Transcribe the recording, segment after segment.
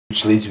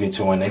Which leads me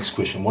to my next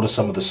question. What are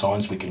some of the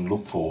signs we can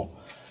look for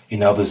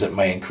in others that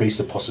may increase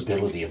the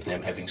possibility of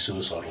them having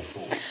suicidal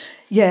thoughts?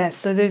 Yeah,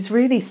 so there's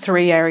really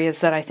three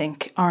areas that I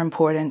think are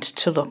important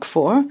to look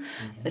for: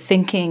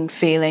 thinking,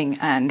 feeling,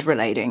 and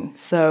relating.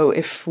 So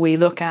if we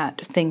look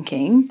at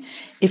thinking,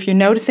 if you're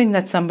noticing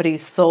that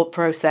somebody's thought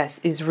process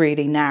is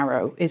really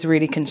narrow, is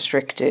really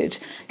constricted,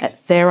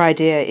 their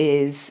idea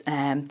is,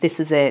 this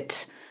is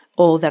it,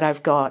 all that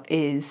I've got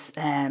is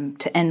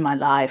to end my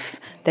life.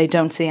 They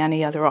don't see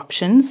any other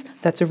options.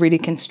 That's a really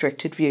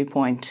constricted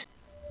viewpoint.